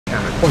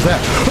What was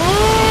that?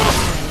 Oh!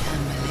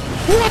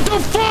 What the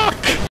fuck?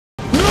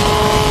 No!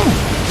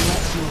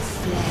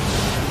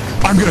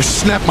 I'm gonna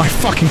snap my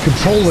fucking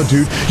controller,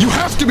 dude. You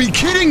have to be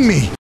kidding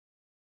me!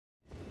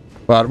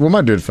 But we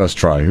might do it first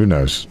try. Who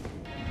knows?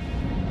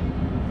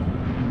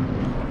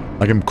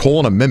 Like, I'm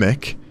calling a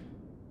mimic.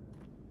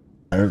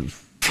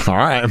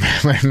 Alright,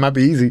 it might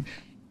be easy.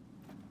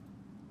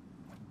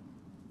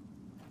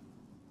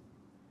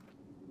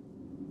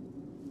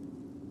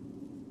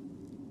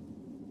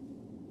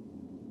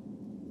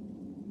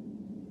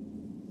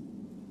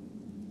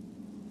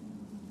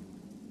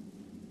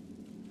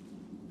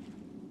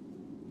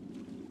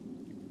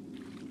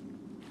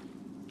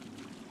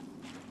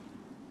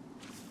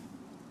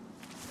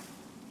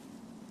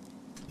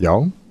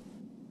 Yo?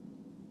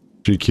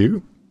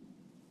 GQ?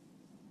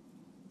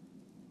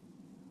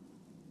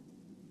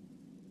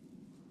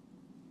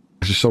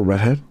 Is she still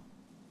redhead?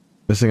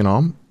 Missing an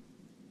arm?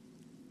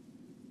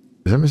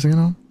 Is that missing an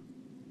arm?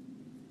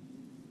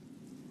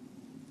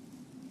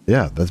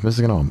 Yeah, that's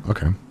missing an arm.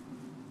 Okay.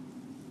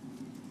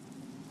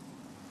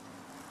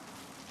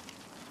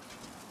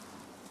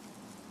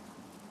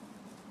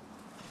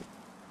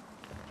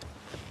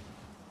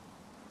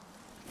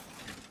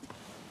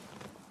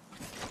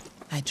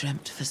 I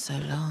dreamt for so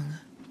long.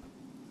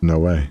 No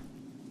way.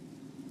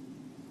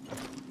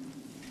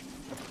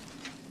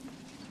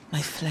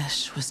 My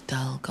flesh was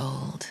dull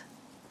gold,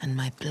 and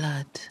my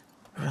blood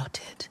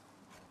rotted.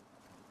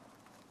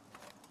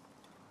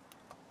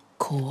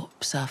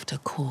 Corpse after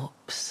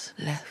corpse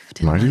left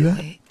in Can I do my that?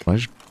 wake. Can I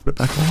just put it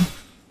back on?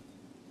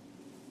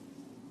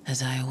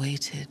 As I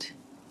awaited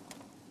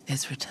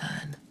his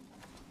return.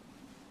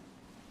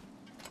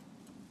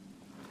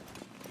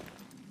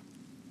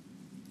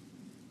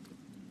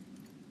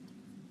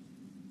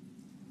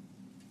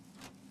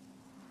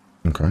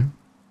 Okay.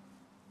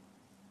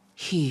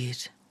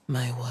 Heed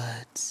my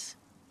words.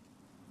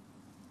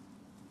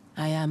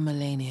 I am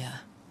Malenia,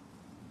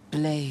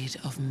 Blade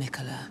of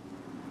Mikola.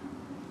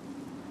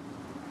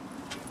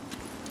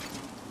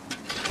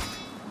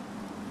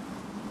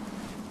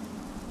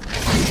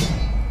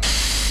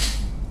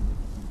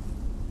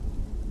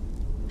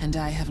 And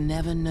I have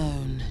never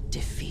known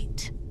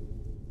defeat.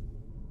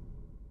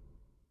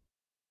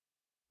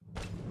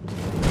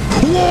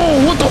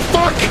 Whoa, what the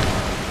fuck?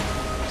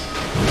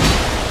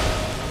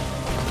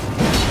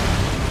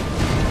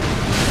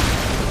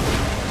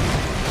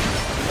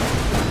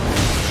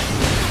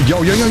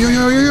 Yo, yo, yo, yo,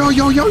 yo, yo,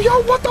 yo, yo,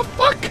 yo, what the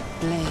fuck?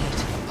 Blade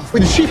of Wait,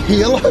 did she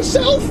heal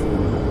herself?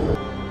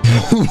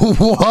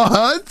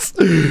 What?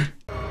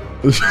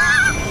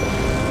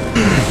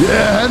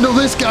 Yeah, handle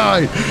this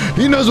guy.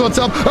 He knows what's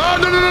up. Oh,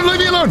 no, no, no, leave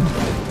me alone.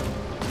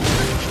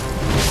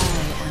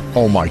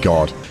 Oh my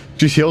god.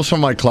 She heals from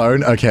my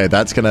clone? Okay,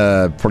 that's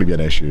gonna probably be an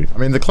issue. I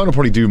mean, the clone will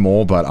probably do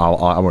more, but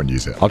I won't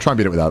use it. I'll try and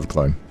beat it without the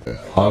clone. Yeah,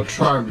 I'll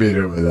try and beat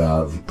it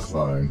without the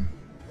clone.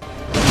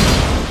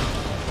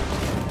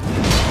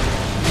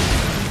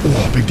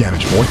 Oh, big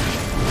damage, boy.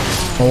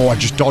 Oh, I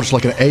just dodged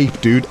like an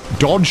ape, dude.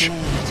 Dodge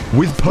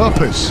with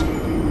purpose.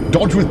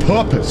 Dodge with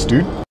purpose,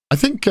 dude. I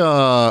think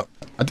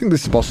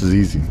this boss is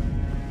easy.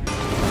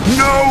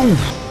 No!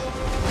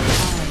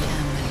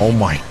 Oh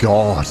my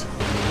god.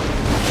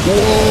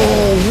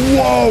 Whoa!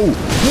 Whoa!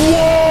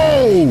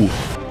 Whoa!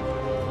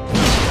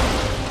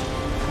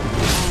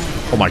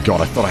 Oh my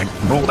god, I thought I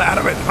rolled out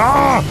of it.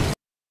 Ah!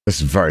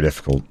 This is very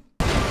difficult.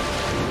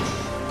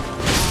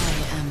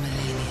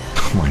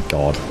 Oh my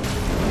god.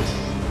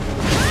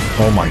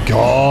 Oh my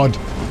god.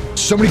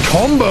 So many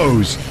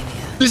combos.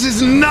 This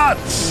is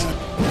nuts.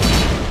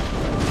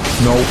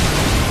 No.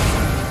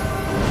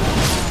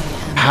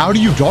 How do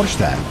you dodge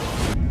that?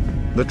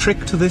 The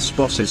trick to this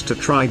boss is to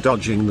try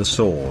dodging the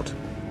sword.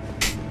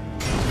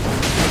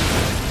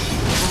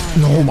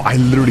 No, I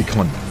literally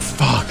can't.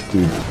 Fuck,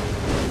 dude.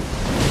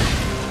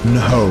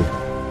 No.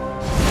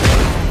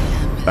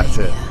 That's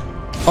it.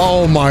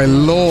 Oh my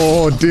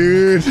lord,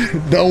 dude.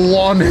 The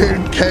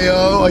one-hit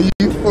KO. Are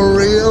you for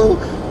real?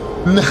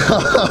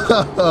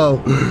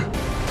 No.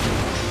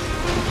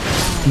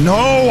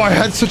 No, I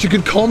had such a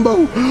good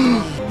combo.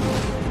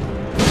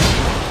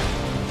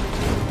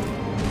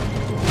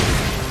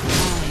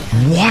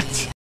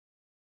 What?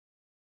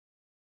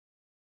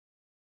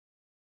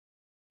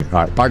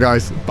 Alright, bye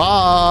guys.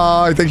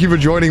 Bye. Thank you for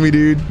joining me,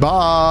 dude.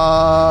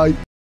 Bye.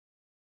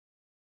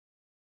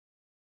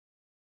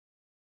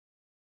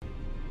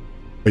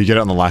 Oh, you get it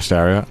on the last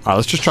area? Alright,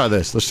 let's just try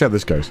this. Let's see how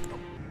this goes.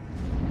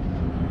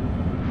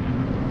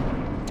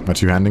 Am I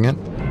two-handing it?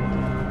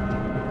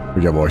 Here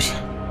we go, boys.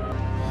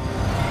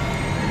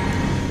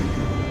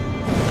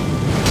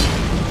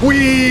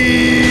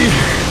 Whee!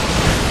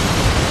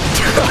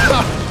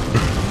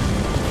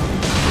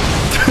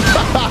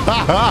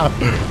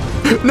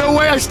 No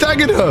way, I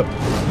staggered her!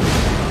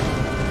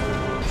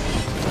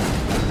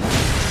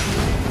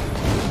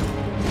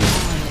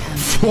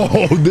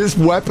 Whoa, this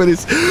weapon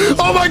is...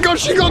 Oh my god,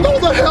 she got all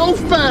the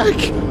health back!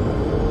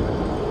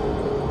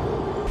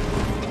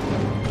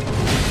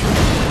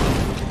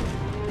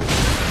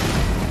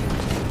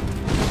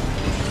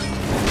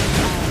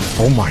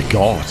 Oh my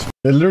god.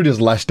 It literally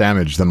does less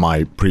damage than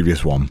my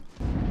previous one.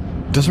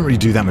 It doesn't really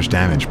do that much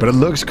damage, but it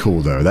looks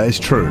cool though. That is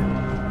true.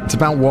 It's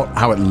about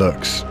how it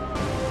looks.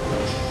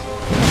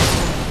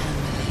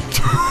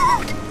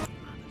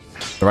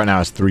 So right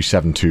now it's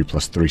 372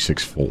 plus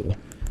 364.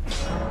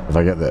 If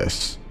I get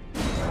this,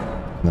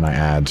 and then I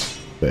add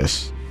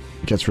this,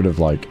 it gets rid of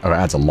like... Oh, it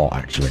adds a lot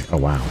actually. Oh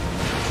wow.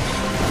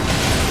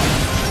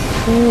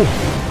 Ooh.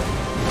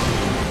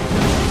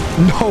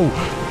 No!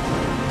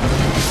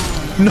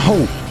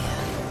 No!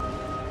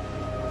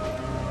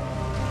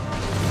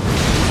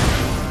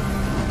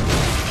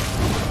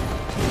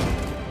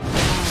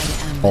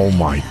 Oh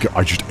my god,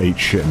 I just ate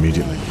shit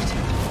immediately.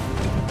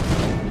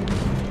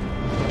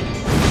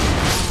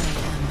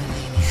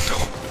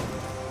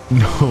 No.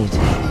 No.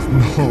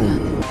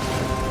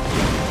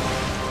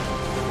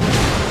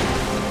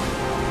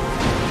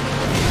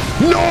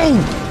 No!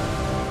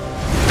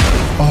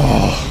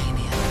 Oh.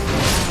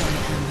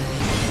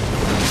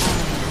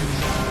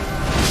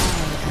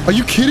 Are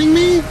you kidding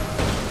me?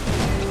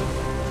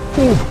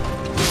 Oh.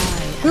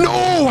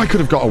 No! I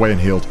could have got away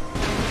and healed.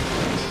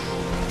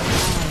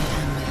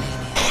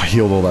 I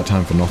healed all that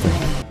time for nothing.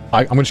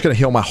 I'm just going to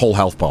heal my whole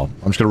health bar.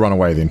 I'm just going to run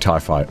away the entire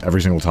fight.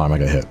 Every single time I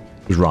get hit.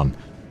 Just run.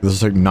 This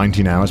will take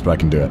 19 hours, but I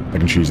can do it. I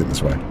can cheese it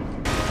this way.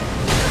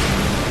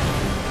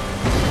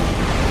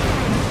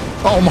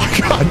 Oh my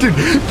god, dude.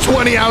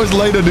 20 hours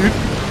later, dude.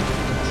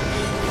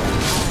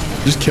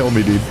 Just kill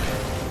me, dude.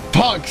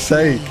 Fuck's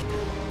sake.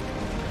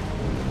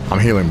 I'm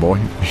healing, boy.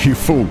 You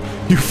fool.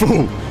 You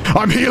fool.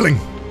 I'm healing.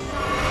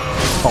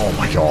 Oh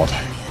my god.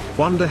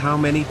 Wonder how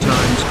many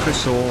times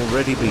Chris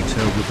already beat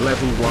her with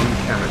level 1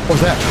 character.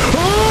 What's that?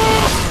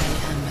 Oh!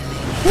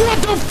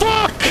 What the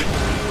fuck?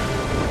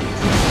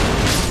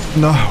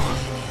 No.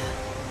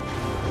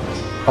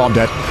 Oh, I'm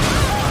dead.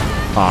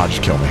 Ah,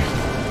 just kill me.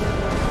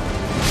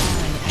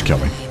 Just kill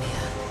me.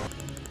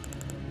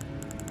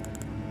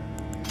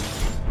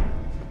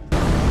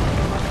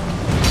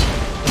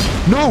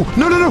 No!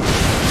 No, no, no!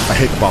 I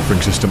hate the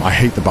buffering system. I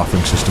hate the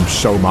buffering system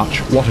so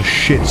much. What a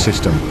shit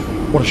system.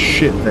 What a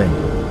shit thing.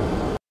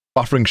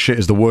 Buffering shit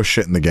is the worst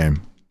shit in the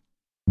game.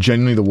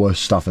 Genuinely the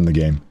worst stuff in the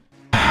game.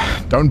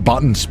 Don't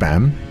button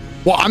spam.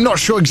 Well, I'm not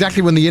sure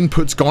exactly when the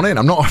input's gone in.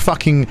 I'm not a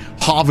fucking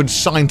Harvard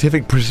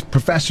scientific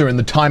professor in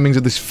the timings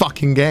of this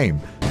fucking game.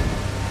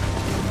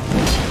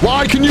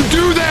 Why can you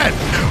do that?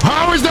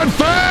 How is that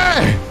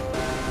fair?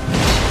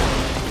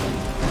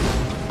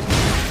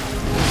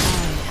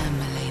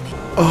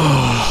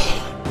 Oh.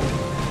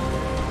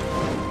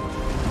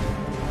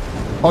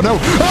 Oh no.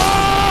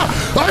 Ah!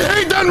 I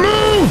hate that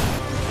move!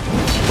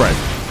 Right.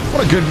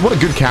 What a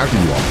good character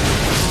you are.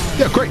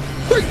 Yeah, great.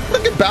 Great. What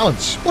a good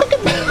balance. What a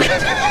good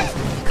balance.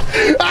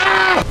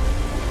 Ah!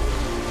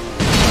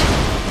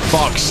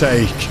 Fuck's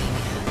sake.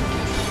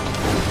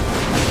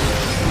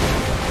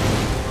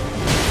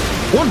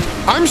 What?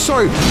 I'm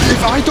sorry.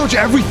 If I dodge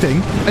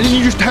everything and then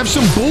you just have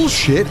some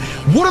bullshit,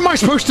 what am I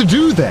supposed to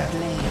do there?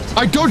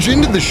 I dodge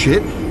into the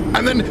shit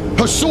and then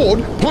her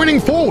sword, pointing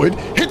forward,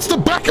 hits the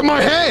back of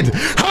my head.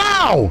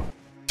 How?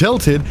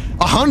 Tilted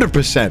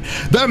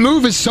 100%. That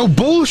move is so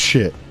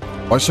bullshit.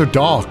 Why it's so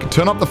dark?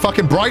 Turn up the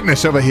fucking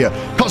brightness over here.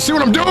 Can't see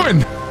what I'm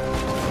doing.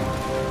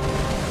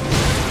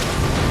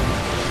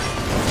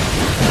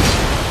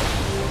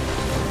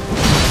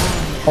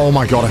 Oh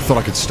my god, I thought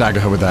I could stagger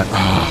her with that.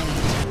 Ah.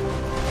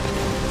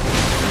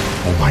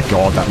 Oh my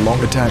god, that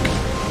long attack.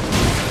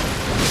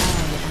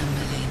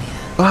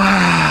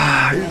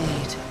 Ah.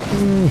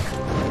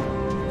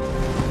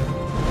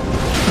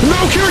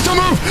 No, Kirito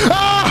move!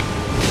 Ah!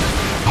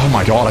 Oh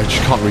my god, I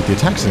just can't read the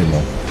attacks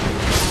anymore.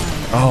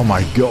 Oh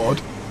my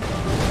god.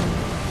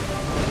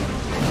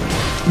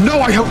 No,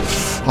 I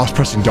was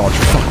pressing dodge.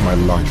 Fuck my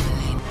life.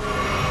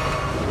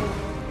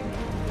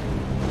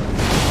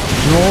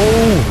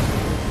 No!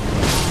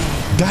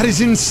 That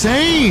is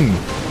insane!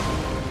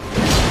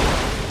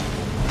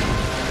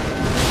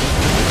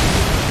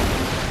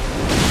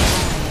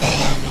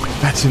 Oh,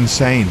 that's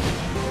insane.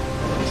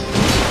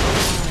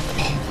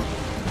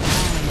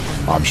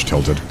 I'm just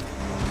tilted.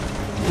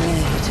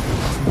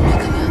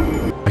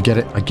 I get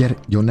it. I get it.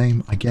 Your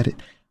name. I get it.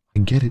 I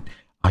get it.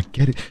 I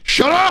get it.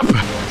 Shut up!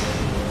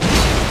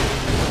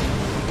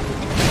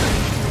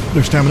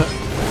 No stamina.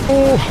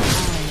 Oh!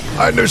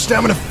 I had no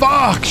stamina.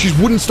 Fuck! She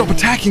wouldn't stop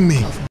attacking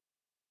me.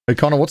 Hey,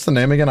 Connor, what's the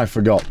name again? I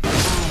forgot.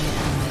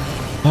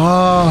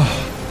 Ah.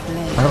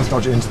 I don't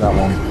dodge into that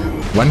one.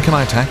 When can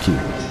I attack you?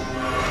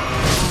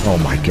 Oh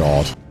my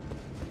god.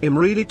 I'm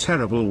really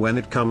terrible when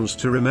it comes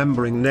to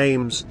remembering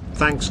names.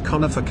 Thanks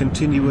Connor for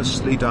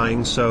continuously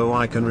dying so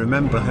I can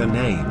remember her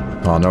name.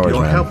 Oh, no worries,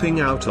 You're man. helping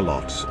out a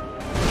lot.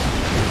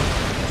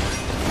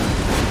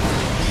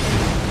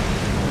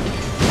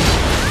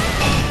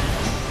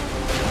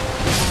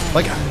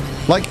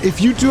 Like,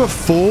 if you do a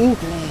full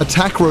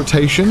attack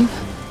rotation,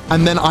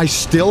 and then I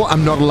still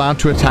am not allowed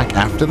to attack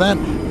after that,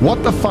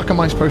 what the fuck am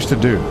I supposed to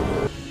do?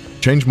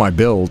 Change my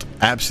build?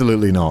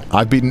 Absolutely not.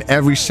 I've beaten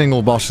every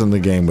single boss in the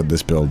game with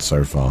this build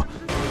so far.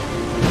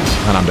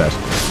 And I'm dead.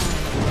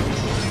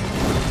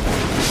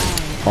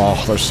 Oh,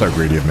 that was so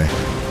greedy of me.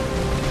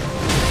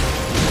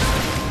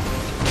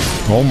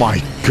 Oh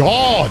my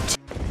god!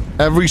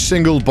 Every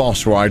single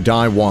boss where I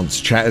die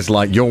once, chat is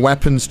like, your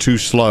weapon's too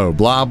slow,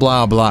 blah,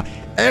 blah, blah.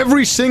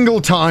 Every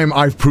single time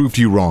I've proved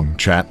you wrong,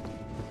 chat.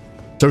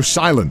 So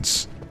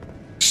silence.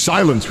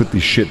 Silence with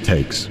these shit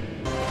takes.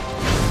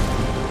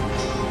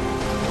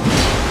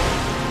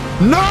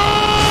 No!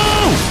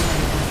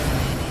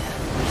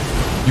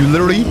 You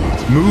literally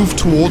move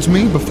towards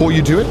me before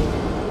you do it?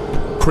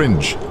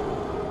 Cringe.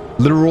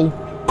 Literal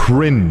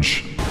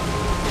cringe.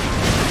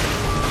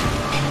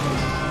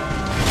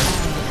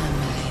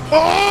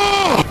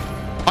 Oh!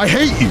 I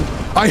hate you.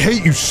 I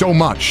hate you so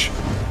much.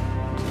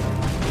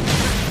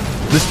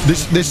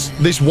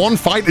 This one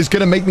fight is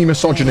gonna make me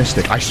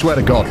misogynistic. I swear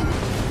to God.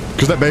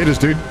 Because they're betas,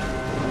 dude.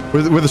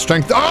 With the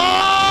strength.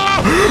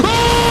 Ah!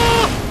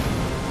 Ah!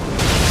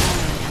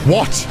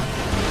 What?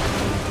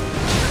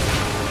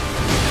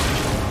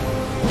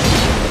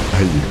 I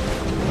hate you.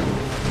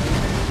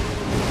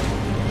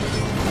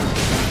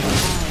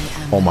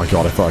 Oh my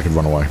god, I thought I could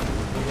run away.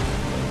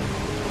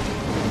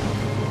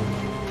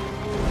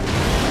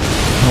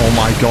 Oh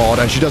my god,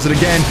 and she does it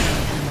again.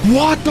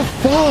 What the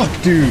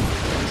fuck, dude?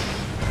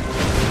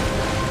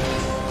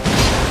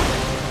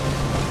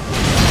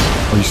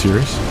 Are you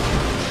serious?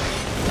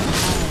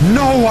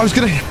 No, I was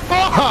gonna...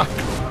 Fuck!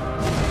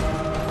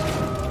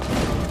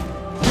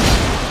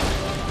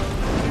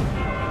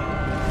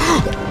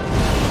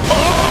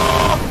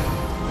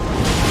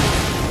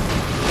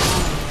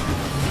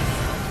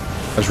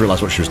 I just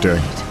realized what she was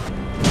doing.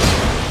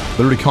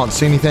 Literally can't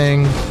see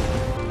anything.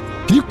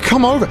 Can you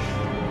come over?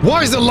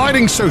 Why is the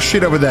lighting so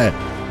shit over there?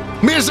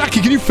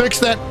 Miyazaki, can you fix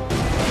that?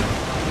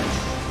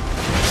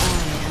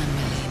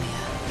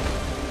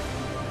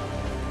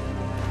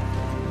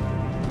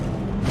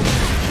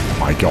 Oh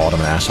my god, I'm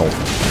an asshole.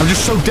 I'm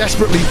just so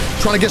desperately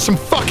trying to get some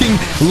fucking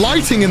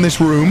lighting in this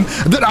room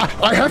that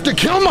I have to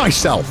kill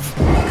myself.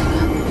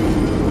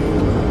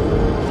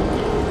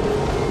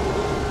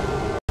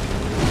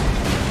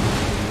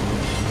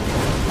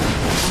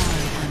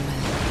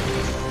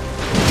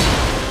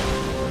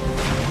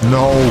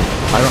 No,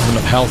 I don't have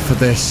enough health for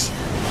this.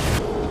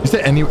 Is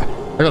there any...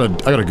 I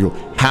gotta Google.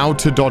 How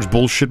to dodge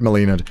bullshit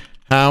Malenia.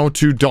 How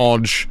to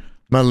dodge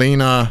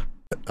Malenia...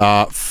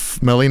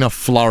 Malenia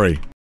Flurry.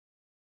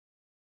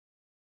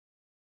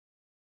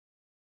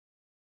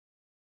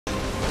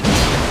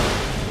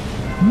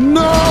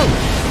 No!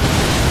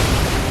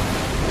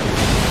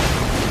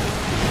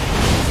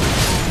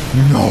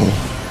 No.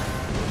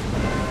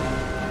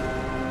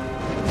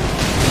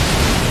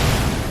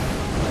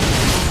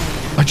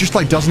 It just,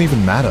 like, doesn't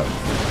even matter.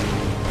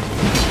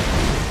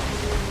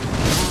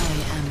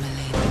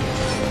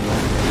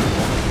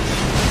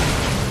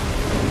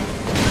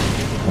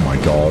 Oh my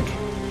god.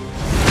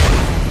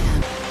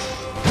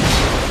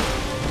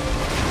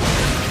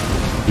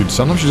 Dude,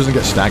 sometimes she doesn't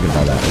get staggered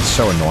by that. It's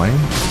so annoying.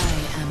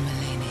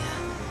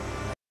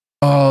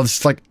 Oh,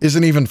 this, like,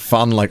 isn't even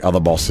fun like other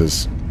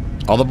bosses.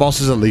 Other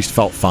bosses at least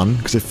felt fun,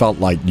 because it felt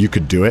like you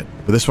could do it.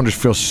 But this one just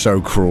feels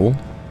so cruel.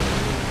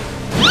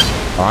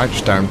 Alright,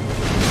 just don't...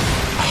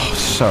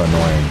 So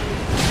annoying.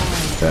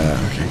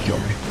 Yeah, okay, kill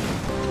me.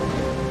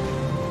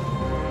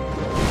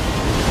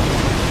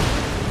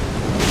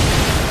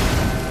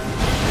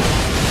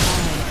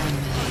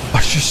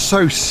 It's just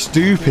so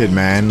stupid,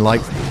 man.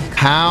 Like,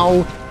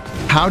 how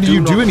do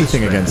you do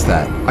anything against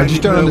that? I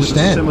just don't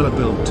understand. Similar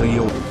build to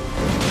your...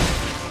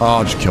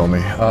 Oh, just kill me.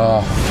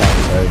 Oh, for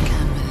fuck's sake.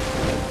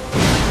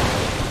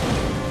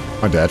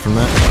 Am I dead from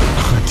that?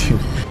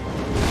 Dude.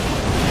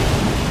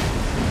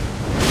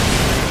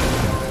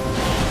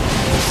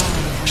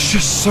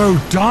 Just so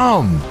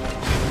dumb.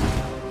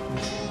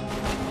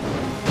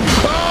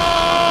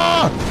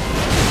 Ah!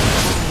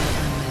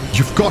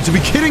 You've got to be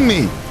kidding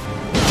me.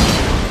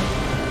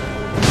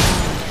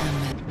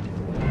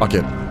 Fuck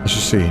it. Let's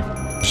just see.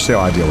 Let's just see how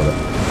I deal with it.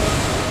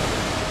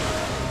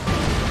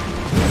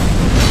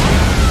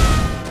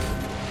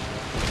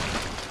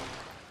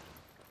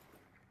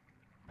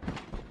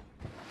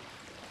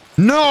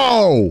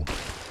 No!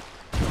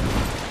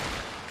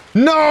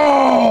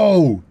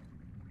 No!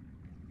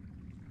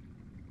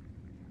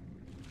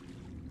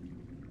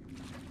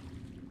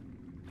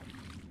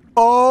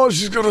 Oh,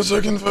 she's got a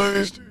second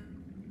face.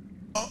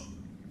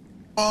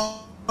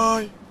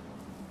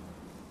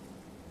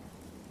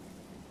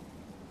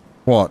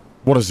 What?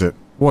 What is it?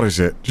 What is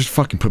it? Just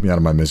fucking put me out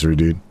of my misery,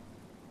 dude.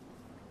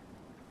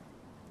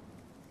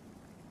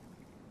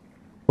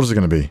 What is it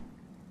gonna be?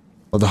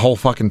 Like the whole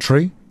fucking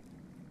tree?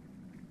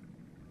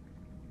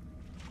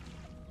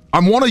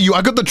 I'm one of you.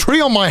 I got the tree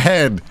on my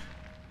head.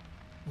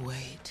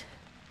 Wait.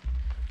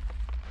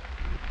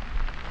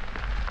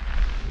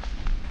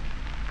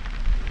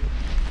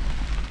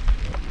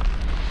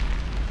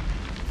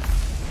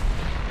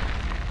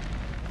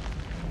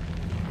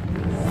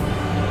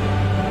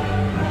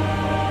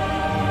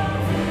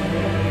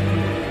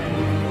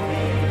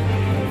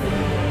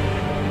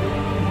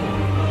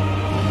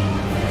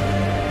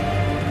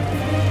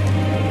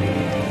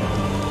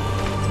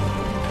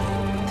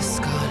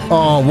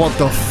 Oh, what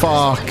the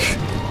fuck?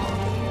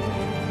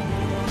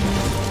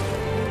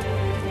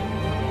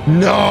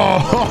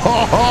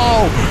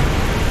 No!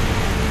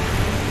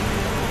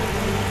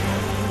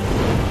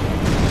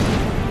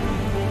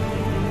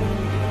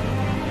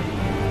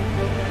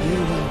 You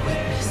will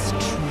witness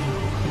true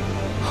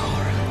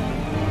horror.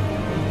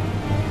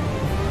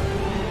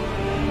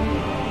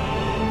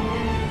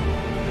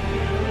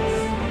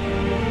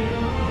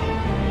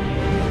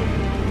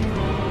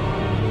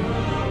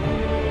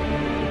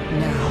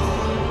 Now,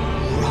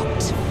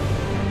 rot.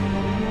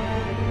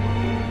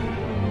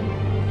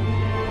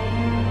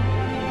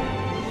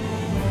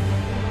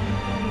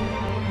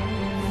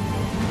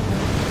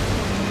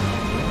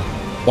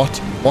 What?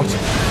 What?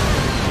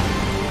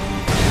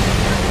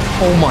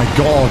 Oh my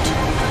god.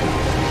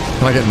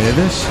 Can I get near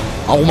this?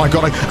 Oh my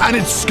god. And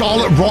it's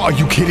Scarlet Rot. Are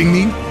you kidding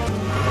me?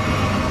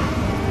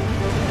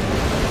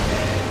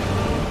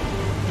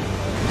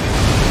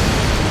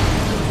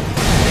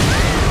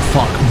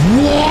 Fuck.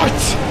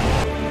 What?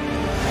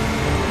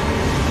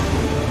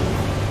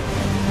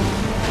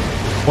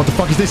 What the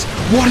fuck is this?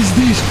 What is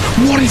this?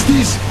 What is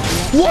this?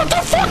 What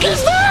the fuck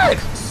is that?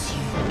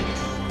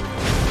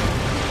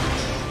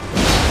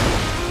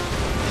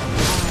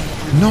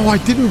 No, I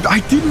didn't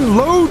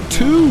load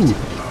two.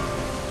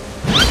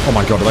 Oh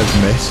my god, did I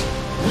just miss?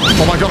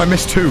 Oh my god, I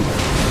missed two.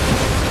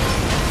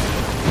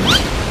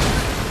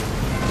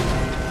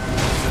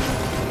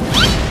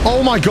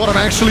 Oh my god, I'm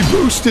actually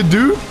boosted,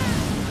 dude.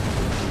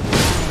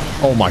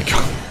 Oh my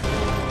god.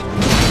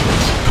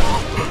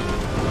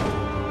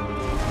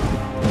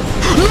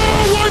 No,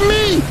 why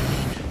me?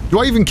 Do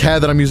I even care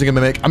that I'm using a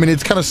mimic? I mean,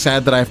 it's kind of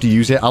sad that I have to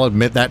use it. I'll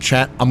admit that,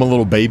 chat. I'm a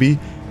little baby.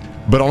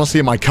 But honestly,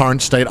 in my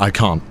current state, I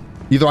can't.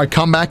 Either I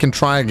come back and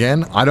try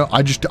again. I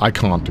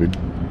can't, dude.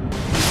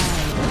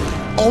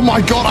 Oh my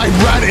god, I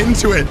ran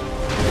into it.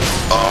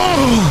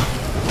 Oh!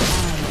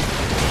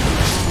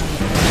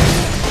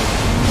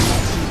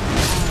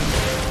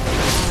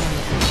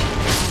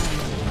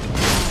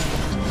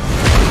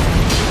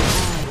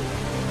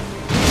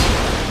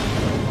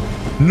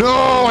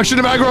 No, I should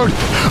have aggroed.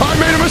 I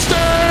made a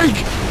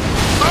mistake.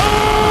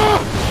 Ah!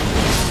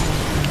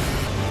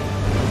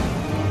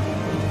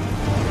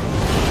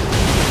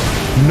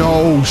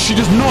 No, she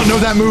does not know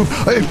that move.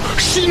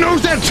 She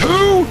knows that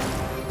too.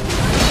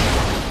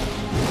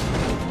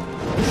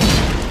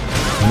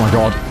 Oh my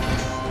god.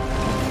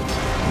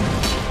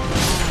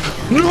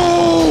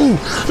 No!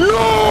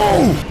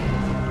 No!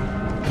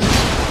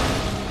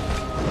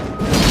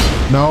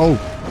 No.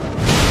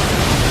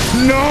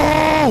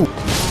 No!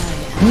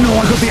 No,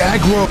 I got the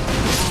aggro.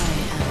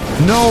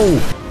 No.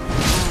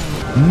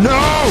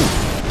 No!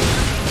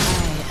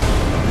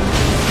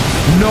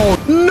 No,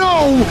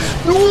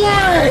 no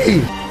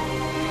way!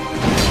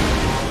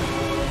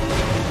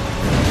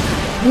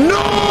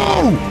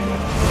 No!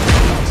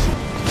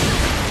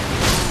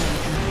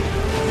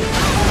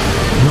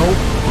 No.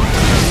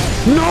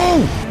 No!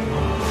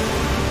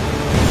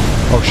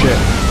 Oh shit.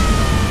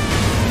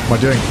 What am I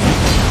doing?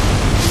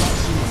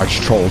 I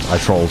just trolled. I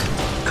trolled.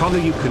 Connor,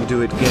 you can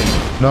do it again.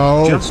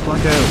 No. Just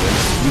like Elden,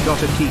 you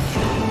gotta teach.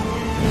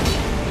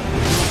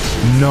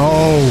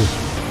 No.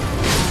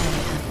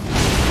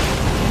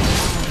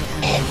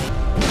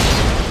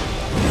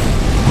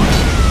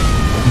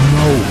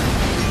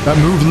 That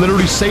move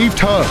literally saved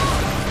her.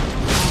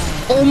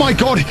 Oh my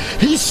god,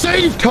 he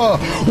saved her.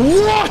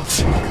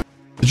 What?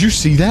 Did you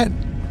see that?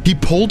 He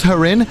pulled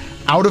her in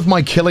out of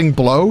my killing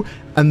blow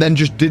and then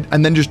just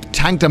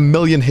tanked a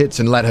million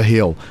hits and let her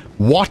heal.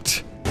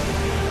 What?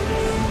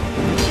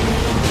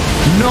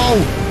 No.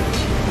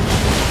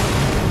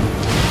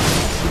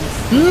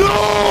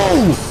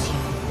 No!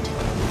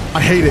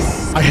 I hate it.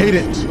 I hate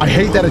it. I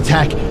hate that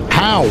attack.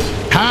 How?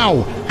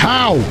 How?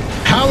 How?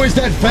 How is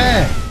that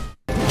fair?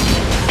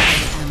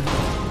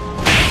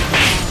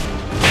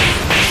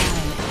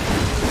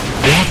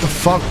 What the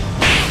fuck?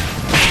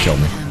 Just kill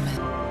me.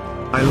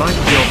 I like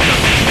your gun.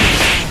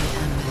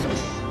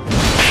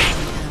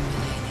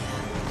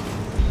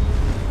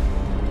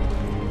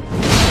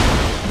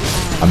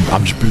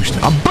 I'm just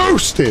boosted. I'm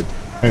boosted!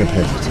 I'm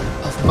pissed.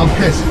 I'm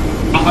pissed.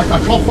 I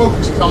can't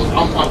focus because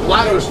I'm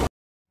bladder's.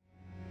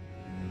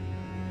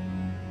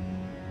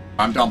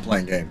 I'm done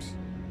playing games.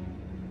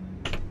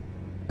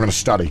 I'm gonna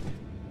study.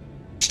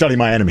 Study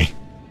my enemy.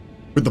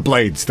 With the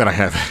blades that I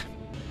have.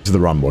 This is the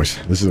run, boys.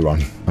 This is the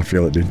run. I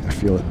feel it, dude. I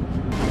feel it.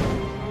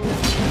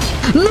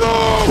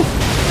 No!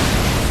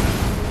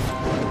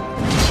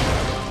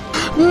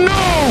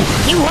 No!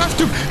 You have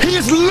to... He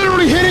is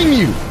literally hitting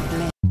you!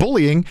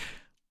 Bullying?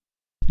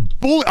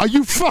 Are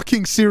you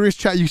fucking serious,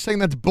 chat? You saying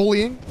that's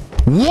bullying?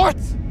 What?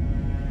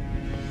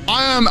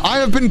 I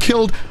have been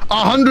killed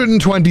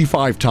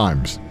 125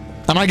 times.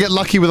 And I get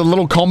lucky with a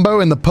little combo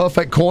in the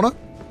perfect corner?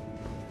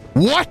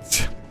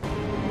 What? You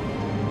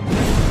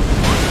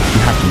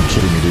have to be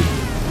kidding me, dude.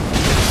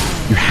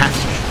 You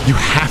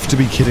have to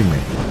be kidding me.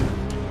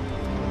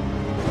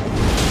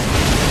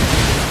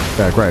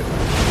 Yeah, great.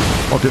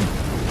 Oh, good.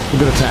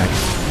 Good attack.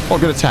 Oh,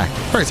 good attack.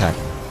 Great attack.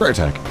 Great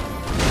attack.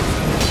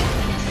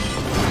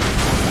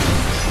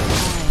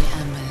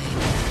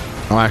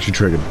 I'm actually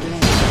triggered.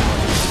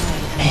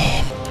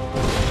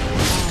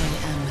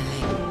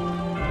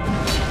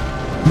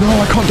 No,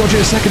 I can't dodge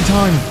it a second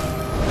time.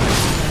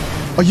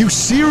 Are you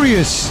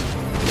serious?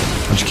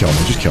 Oh, just kill me.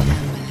 Just kill me.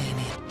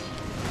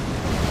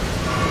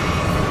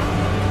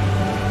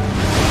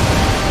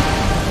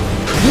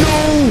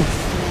 No!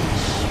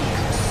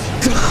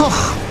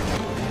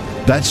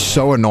 That's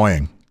so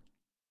annoying.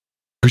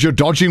 Because you're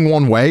dodging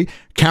one way,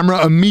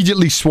 camera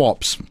immediately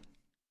swaps.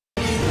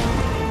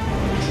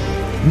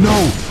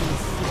 No!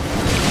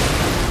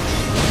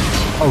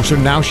 Oh, so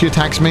now she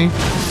attacks me?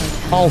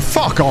 Oh,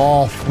 fuck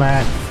off,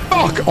 man.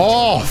 Fuck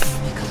off!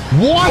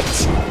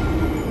 What?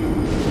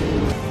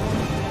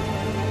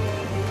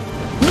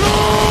 No!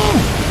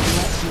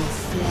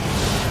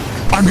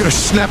 I'm gonna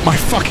snap my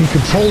fucking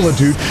controller,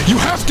 dude. You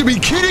have to be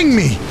kidding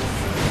me!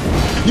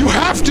 You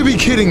have to be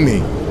kidding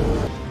me!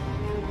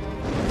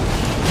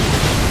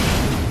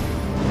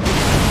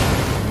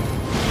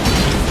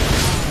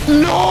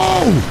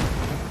 No!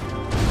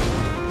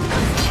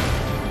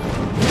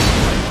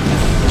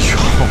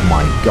 Oh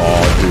my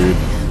god, dude.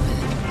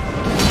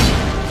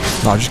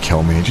 No, just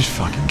kill me. Just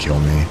fucking kill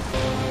me.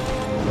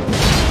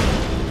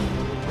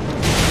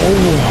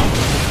 Oh.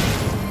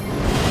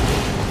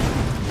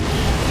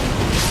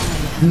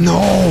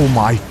 No,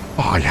 my...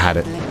 Oh, I had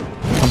it.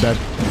 I'm dead.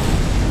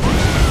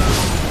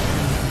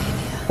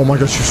 Oh my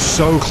gosh, you're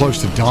so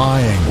close to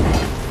dying.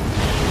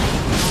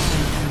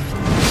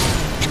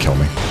 Just kill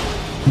me.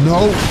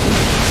 No.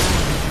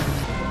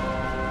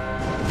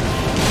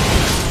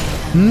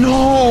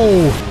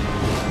 No.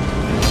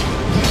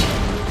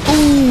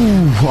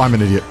 Ooh, I'm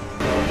an idiot.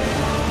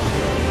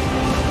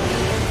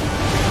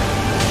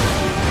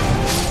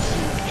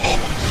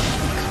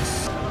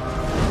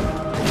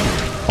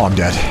 Oh, I'm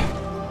dead.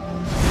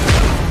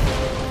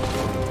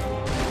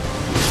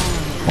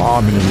 Oh,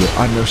 I'm an idiot.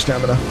 I have no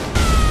stamina.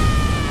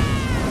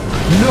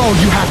 No,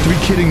 you have to be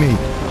kidding me.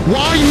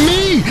 Why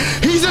me?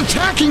 He's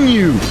attacking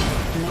you.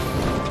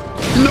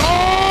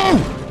 No!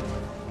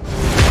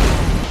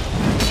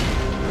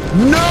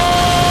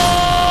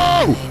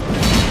 No!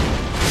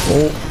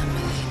 Oh.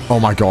 Oh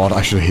my god,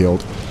 I should have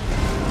healed.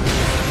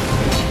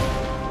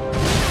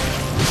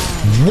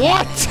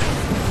 What?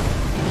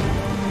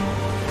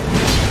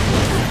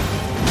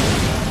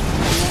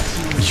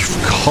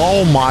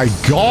 Oh my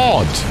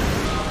god!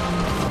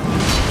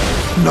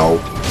 No.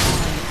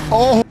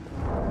 Oh!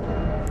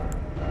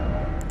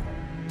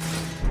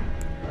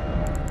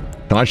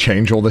 Can I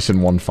change all this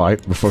in one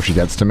fight before she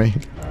gets to me?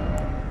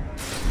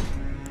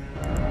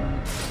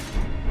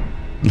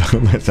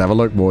 Let's have a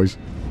look, boys.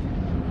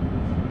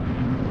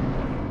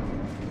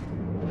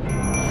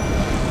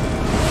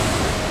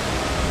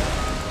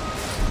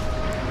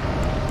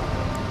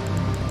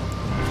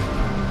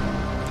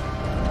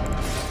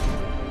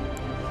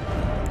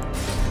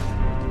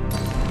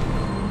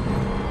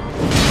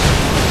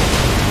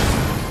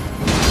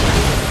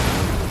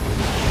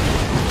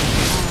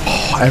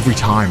 Every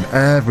time,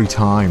 every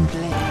time.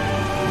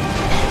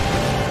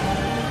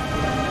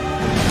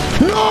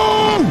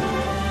 No!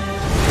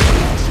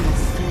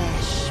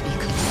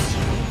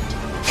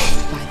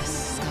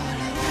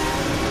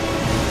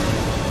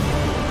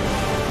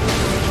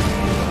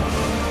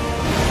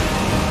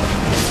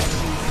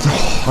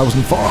 Oh, I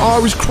wasn't far. Oh, I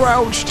was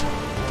crouched.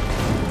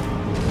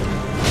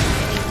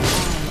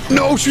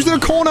 No, she's in a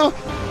corner.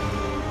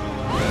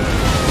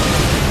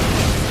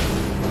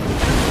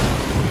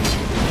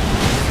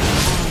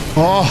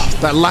 Oh,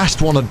 that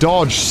last one to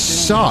dodge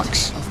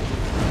sucks.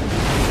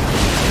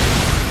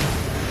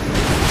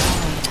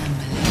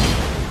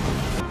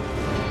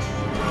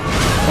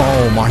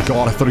 Oh my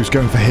god, I thought he was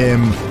going for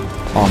him.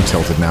 Oh, I'm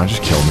tilted now.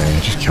 Just kill me.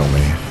 Just kill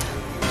me.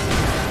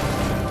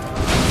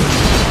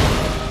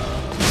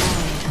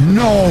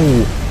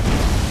 No!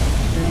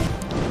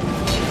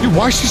 Dude,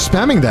 why is she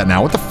spamming that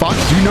now? What the fuck?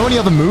 Do you know any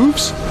other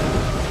moves?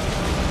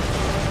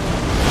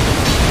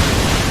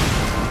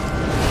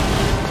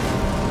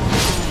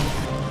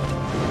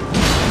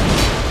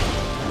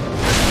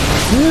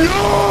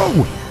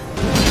 No!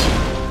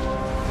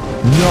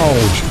 No!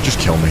 Just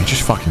kill me.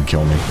 Just fucking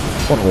kill me.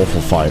 What an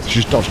awful fight.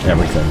 She just dodged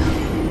everything.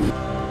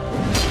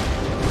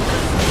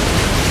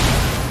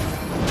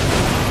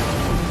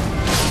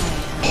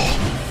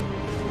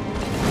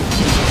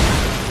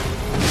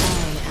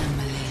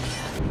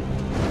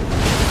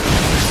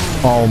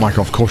 Oh my god,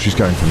 of course she's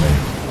going for me.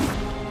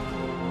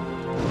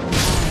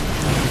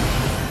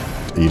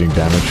 Eating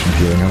damage and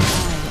healing her.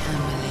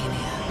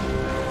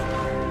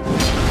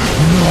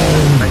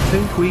 I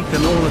think we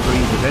can all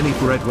agree that any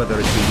bread, whether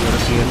it be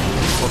European,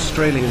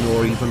 Australian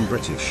or even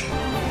British.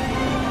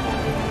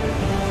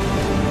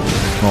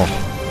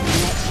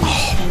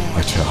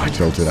 I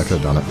tilted. I could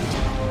have done it.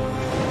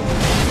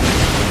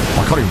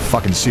 I can't even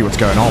fucking see what's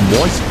going on,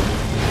 boys.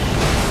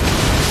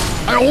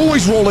 I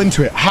always roll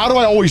into it. How do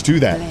I always do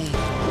that?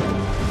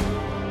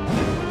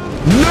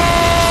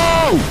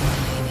 No!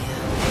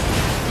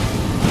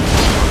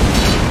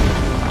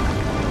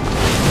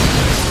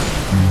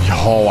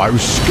 Oh, I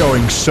was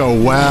going so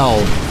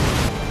well.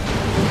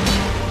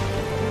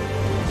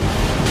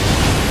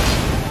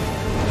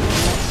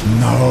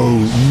 No,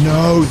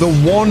 no, the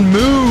one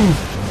move.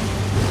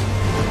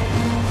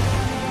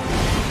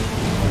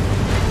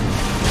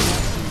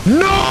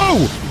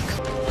 No!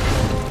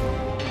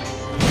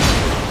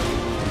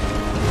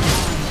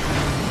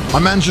 My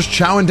man's just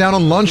chowing down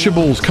on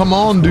Lunchables. Come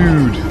on,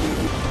 dude.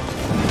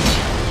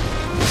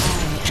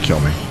 Just kill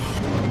me.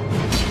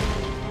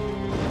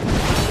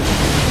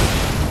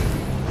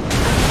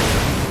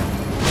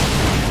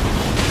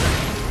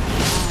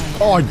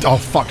 Oh,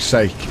 fuck's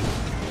sake.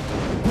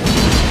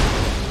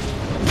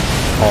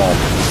 Oh.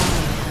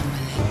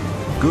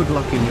 Good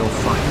luck in your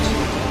fight.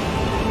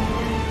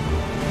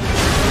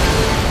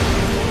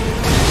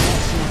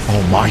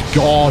 Oh my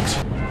god.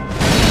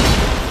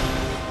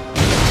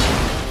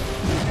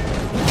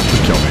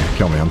 Just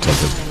kill me, I'm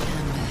tilted.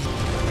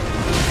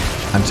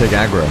 And take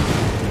aggro.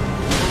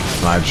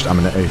 I'm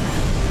in the A.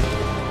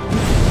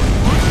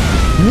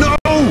 No!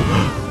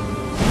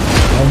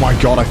 Oh my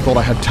god, I thought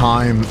I had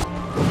time.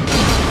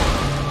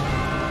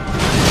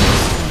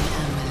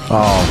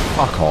 Oh,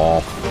 fuck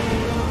off.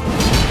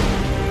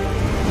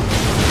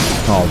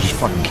 Oh, just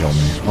fucking kill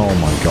me. Oh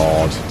my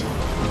god.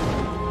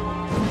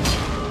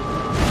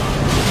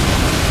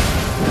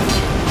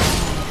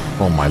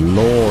 Oh my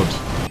lord.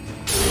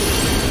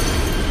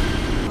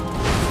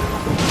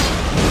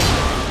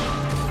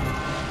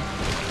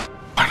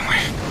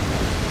 Finally.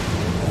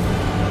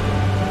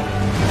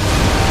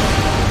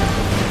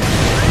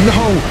 No!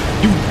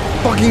 You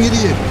fucking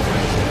idiot!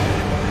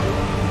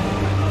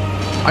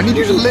 I need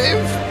you to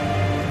live!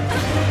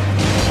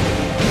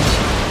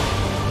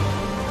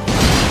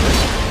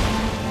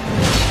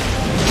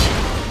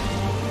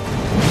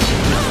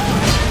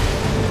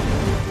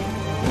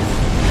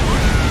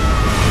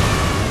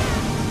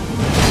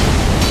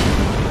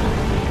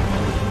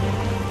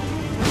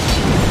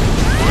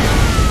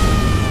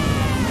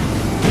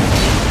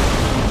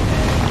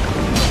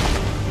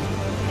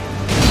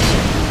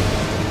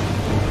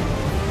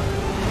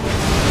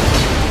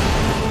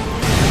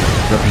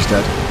 He's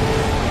dead.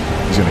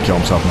 He's gonna kill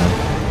himself now.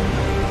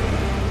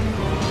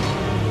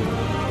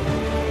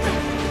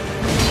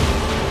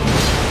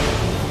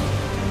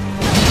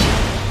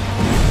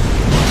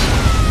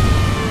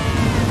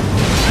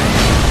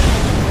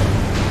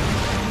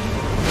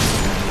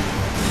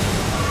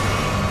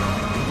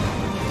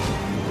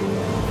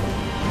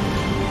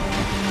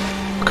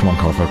 Come on,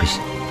 Carl, focus.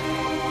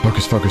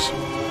 Focus, focus.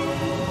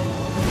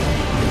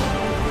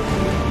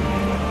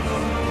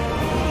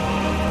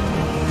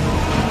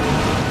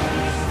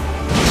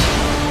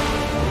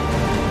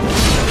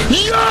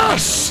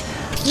 Yes!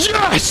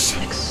 Yes!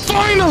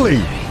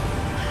 Finally!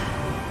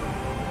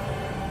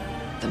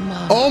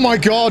 Oh my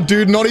god,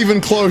 dude, not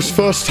even close.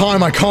 First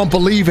time, I can't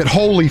believe it.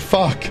 Holy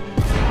fuck.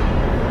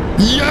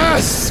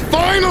 Yes!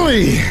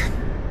 Finally!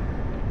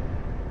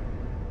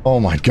 Oh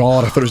my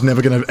god, I thought it was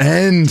never gonna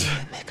end.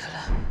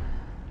 Mikola.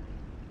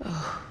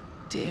 Oh,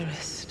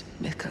 dearest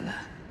Mikola.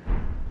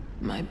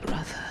 My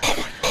brother. Oh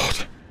my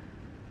god.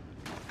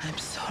 I'm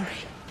sorry.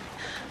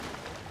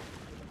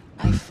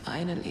 I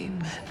finally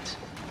met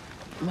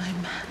my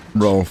man.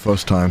 Bro,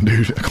 first time,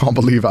 dude. I can't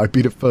believe I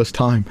beat it first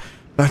time.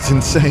 That's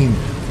insane.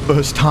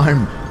 First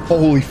time.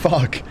 Holy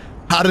fuck.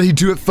 How did he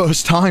do it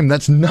first time?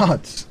 That's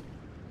nuts.